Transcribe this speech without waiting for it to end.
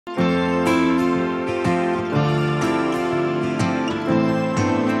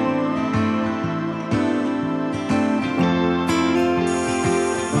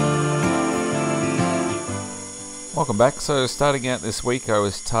Welcome back. So starting out this week I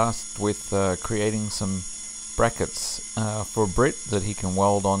was tasked with creating some brackets for Britt that he can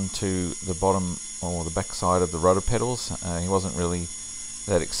weld onto the bottom or the back side of the rudder pedals. He wasn't really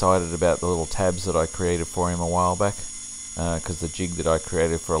that excited about the little tabs that I created for him a while back because the jig that I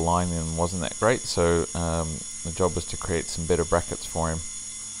created for aligning them wasn't that great, so the job was to create some better brackets for him.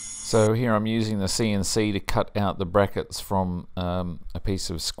 So here I'm using the CNC to cut out the brackets from a piece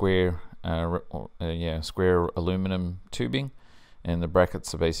of square square aluminum tubing, and the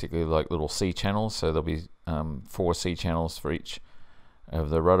brackets are basically like little C channels, so there'll be 4 C channels for each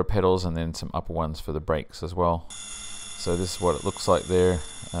of the rudder pedals and then some upper ones for the brakes as well. So this is what it looks like there,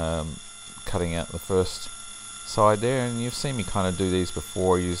 cutting out the first side there, and you've seen me kind of do these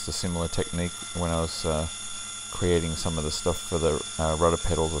before. I used a similar technique when I was creating some of the stuff for the rudder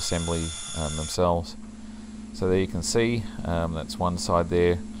pedals assembly themselves. So there you can see that's one side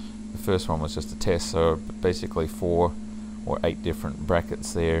there. The first one was just a test, so basically 4 or 8 different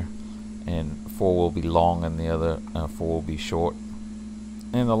brackets there, and 4 will be long and the other 4 will be short.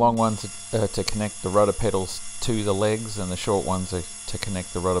 And the long ones are to connect the rudder pedals to the legs, and the short ones are to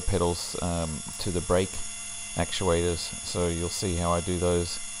connect the rudder pedals to the brake actuators. So you'll see how I do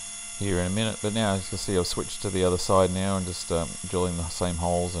those here in a minute, but now as you can see I've switched to the other side now and just drilling the same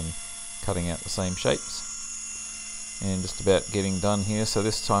holes and cutting out the same shapes. And just about getting done here. So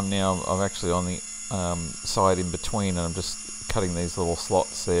this time now I'm actually on the side in between, and I'm just cutting these little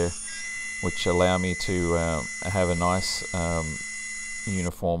slots there, which allow me to have a nice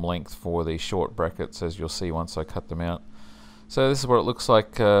uniform length for the short brackets, as you'll see once I cut them out. So this is what it looks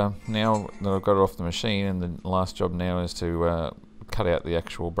like now that I've got it off the machine, and the last job now is to cut out the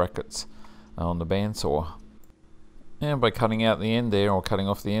actual brackets on the bandsaw. And by cutting out the end there, or cutting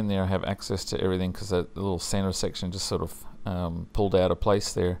off the end there, I have access to everything because the little center section just sort of pulled out of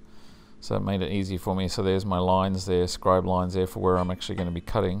place there. So it made it easy for me. So there's my lines there, scribe lines there for where I'm actually going to be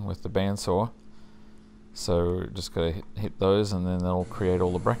cutting with the bandsaw. So just got to hit those, and then that'll create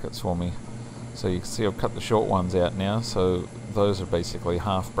all the brackets for me. So you can see I've cut the short ones out now. So those are basically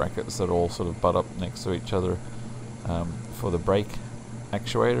half brackets that all sort of butt up next to each other for the brake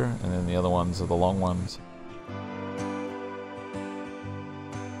actuator, and then the other ones are the long ones.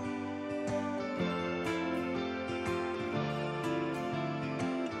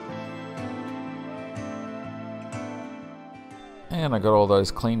 And I got all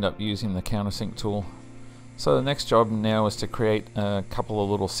those cleaned up using the countersink tool. So the next job now is to create a couple of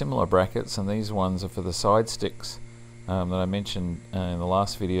little similar brackets, and these ones are for the side sticks that I mentioned in the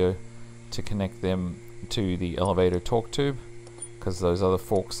last video, to connect them to the elevator torque tube, because those other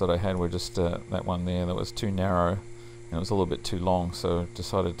forks that I had were just that one there that was too narrow and it was a little bit too long, so I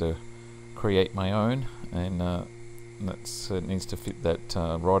decided to create my own, and it needs to fit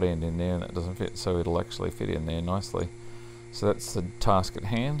that rod end in there, and that doesn't fit, so it'll actually fit in there nicely. So that's the task at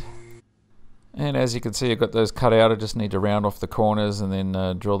hand. And as you can see, I've got those cut out. I just need to round off the corners and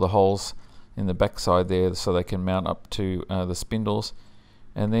then drill the holes in the back side there so they can mount up to the spindles,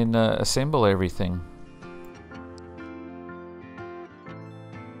 and then assemble everything.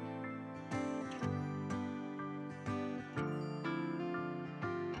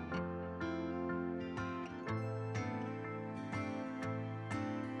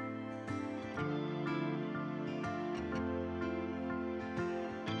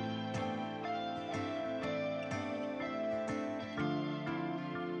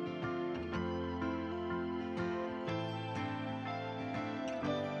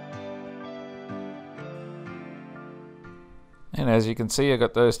 And as you can see, I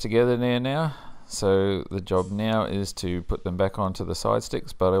got those together there now. So the job now is to put them back onto the side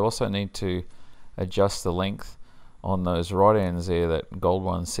sticks, but I also need to adjust the length on those rod ends there. That gold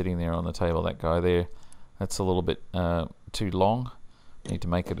one sitting there on the table, that guy there, that's a little bit too long. I need to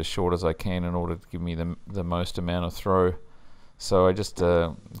make it as short as I can in order to give me the most amount of throw. So I just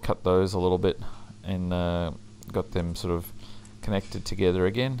cut those a little bit and got them sort of connected together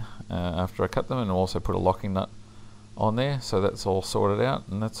again after I cut them, and also put a locking nut on there. So that's all sorted out,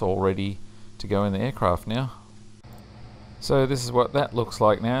 and that's all ready to go in the aircraft now. So this is what that looks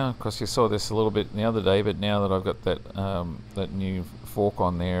like now. Of course you saw this a little bit the other day, but now that I've got that new fork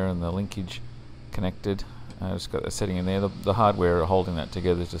on there and the linkage connected, I just got that setting in there. The hardware holding that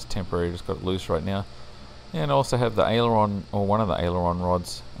together is just temporary, just got it loose right now. And I also have the aileron, or one of the aileron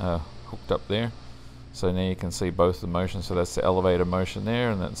rods hooked up there. So now you can see both the motions. So that's the elevator motion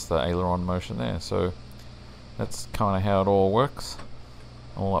there, and that's the aileron motion there. So that's kind of how it all works,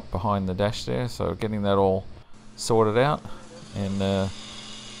 all up behind the dash there. So getting that all sorted out, and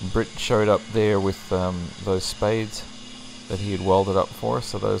Britt showed up there with those spades that he had welded up for us,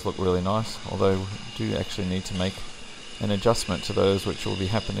 so those look really nice, although we do actually need to make an adjustment to those, which will be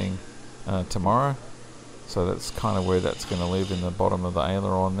happening tomorrow. So that's kind of where that's going to live, in the bottom of the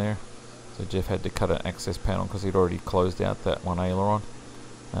aileron there. So Jeff had to cut an access panel because he'd already closed out that one aileron.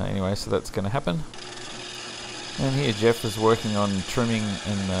 Anyway, so that's going to happen. And here Jeff is working on trimming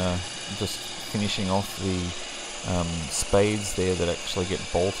and just finishing off the spades there that actually get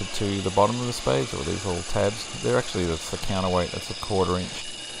bolted to the bottom of the spades, or these little tabs. They're actually, that's the counterweight, that's a 1/4 inch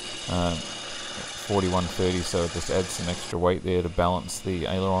 4130, so it just adds some extra weight there to balance the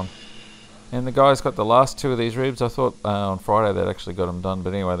aileron. And the guys got the last 2 of these ribs. I thought on Friday they'd actually got them done,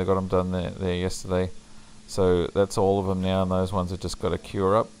 but anyway, they got them done there yesterday. So that's all of them now, and those ones have just got to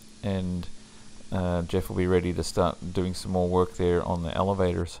cure up, and Jeff will be ready to start doing some more work there on the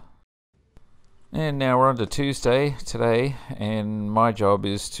elevators. And now we're on to Tuesday today, and my job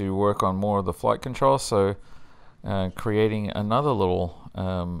is to work on more of the flight control, so creating another little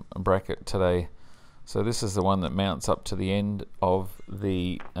bracket today. So this is the one that mounts up to the end of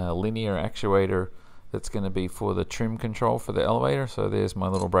the linear actuator that's going to be for the trim control for the elevator. So there's my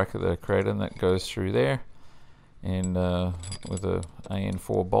little bracket that I created, and that goes through there, and with a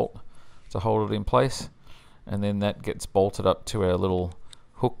AN4 bolt to hold it in place, and then that gets bolted up to our little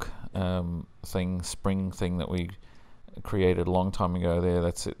hook spring thing that we created a long time ago there.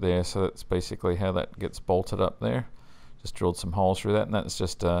 That's it there. So that's basically how that gets bolted up there. Just drilled some holes through that, and that's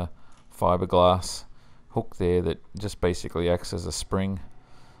just a fiberglass hook there that just basically acts as a spring.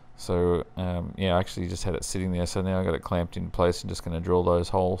 So yeah, I actually just had it sitting there, so now I've got it clamped in place and just going to drill those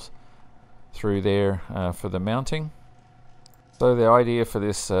holes through there for the mounting. So the idea for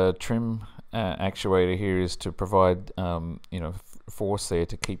this trim actuator here is to provide force there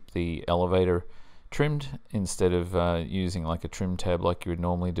to keep the elevator trimmed, instead of using like a trim tab like you would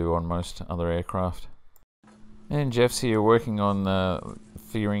normally do on most other aircraft. And Jeff's here working on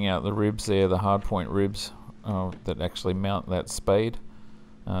figuring out the ribs there, the hardpoint ribs that actually mount that spade.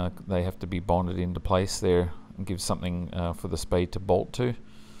 They have to be bonded into place there and give something for the spade to bolt to.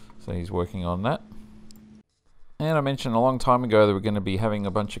 So he's working on that. And I mentioned a long time ago that we're going to be having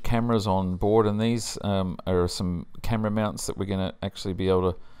a bunch of cameras on board, and these are some camera mounts that we're going to actually be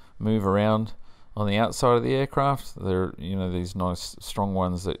able to move around on the outside of the aircraft. They're these nice strong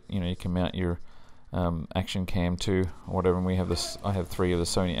ones that you can mount your action cam to or whatever. And we have this. I have 3 of the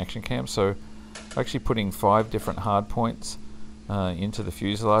Sony action cams, so actually putting 5 different hard points into the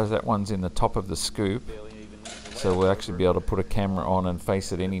fuselage. That one's in the top of the scoop, so we'll actually be able to put a camera on and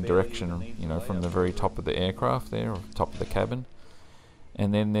face it any direction, from the very top of the aircraft there, or top of the cabin.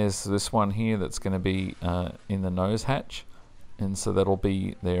 And then there's this one here that's going to be in the nose hatch, and so that'll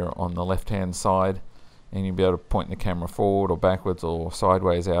be there on the left hand side, and you'll be able to point the camera forward or backwards or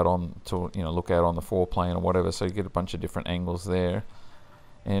sideways out on to look out on the foreplane or whatever, so you get a bunch of different angles there.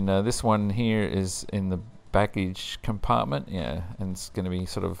 And this one here is in the baggage compartment, and it's going to be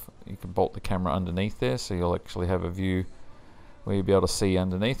you can bolt the camera underneath there, so you'll actually have a view where you'll be able to see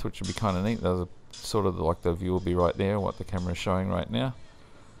underneath, which would be kind of neat. There's like the view will be right there, what the camera is showing right now.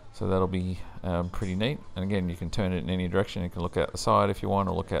 So that'll be pretty neat. And again, you can turn it in any direction. You can look out the side if you want,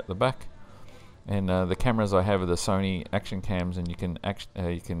 or look out the back. And the cameras I have are the Sony action cams, and you can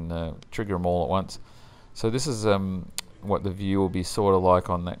trigger them all at once. So this is what the view will be sort of like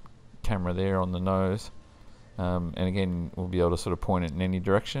on that camera there on the nose. And again, we'll be able to point it in any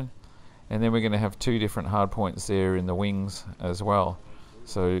direction. And then we're going to have 2 different hard points there in the wings as well.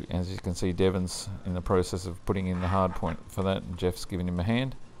 So as you can see, Devin's in the process of putting in the hard point for that, and Jeff's giving him a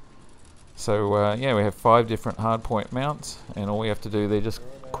hand. So yeah, we have 5 different hard point mounts, and all we have to do, they're just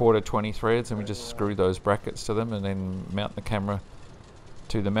 1/4 20 threads, and we just screw those brackets to them, and then mount the camera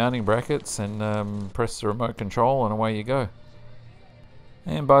to the mounting brackets, and press the remote control, and away you go.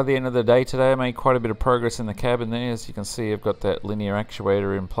 And by the end of the day today, I made quite a bit of progress in the cabin there. As you can see, I've got that linear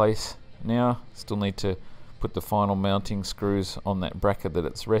actuator in place now. Still need to put the final mounting screws on that bracket that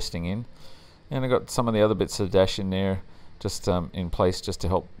it's resting in. And I've got some of the other bits of the dash in there just in place, just to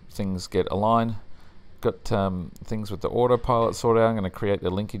help things get aligned. Got things with the autopilot sorted out. I'm going to create the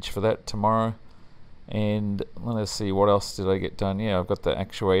linkage for that tomorrow. And let's see, what else did I get done? Yeah, I've got the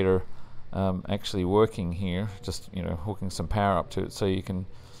actuator actually working here, just hooking some power up to it, so you can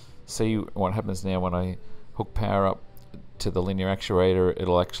see what happens now when I hook power up to the linear actuator.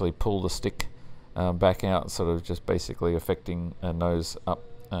 It'll actually pull the stick back out, just basically affecting a nose up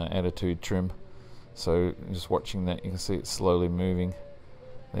attitude trim. So just watching that, you can see it slowly moving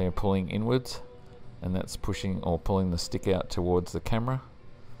there, pulling inwards, and that's pushing or pulling the stick out towards the camera.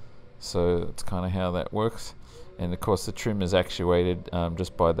 So that's kind of how that works. And of course the trim is actuated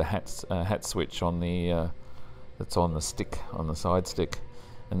just by the hat switch on the that's on the stick, on the side stick,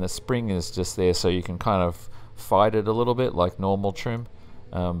 and the spring is just there, so you can kind of fight it a little bit like normal trim,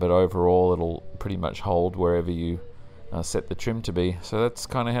 but overall it'll pretty much hold wherever you set the trim to be. So that's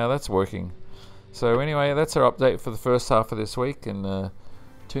kind of how that's working. So anyway, that's our update for the first half of this week, and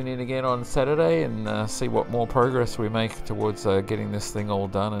tune in again on Saturday and see what more progress we make towards getting this thing all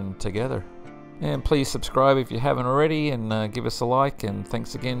done and together. And please subscribe if you haven't already, and give us a like, and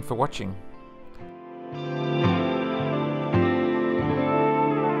thanks again for watching.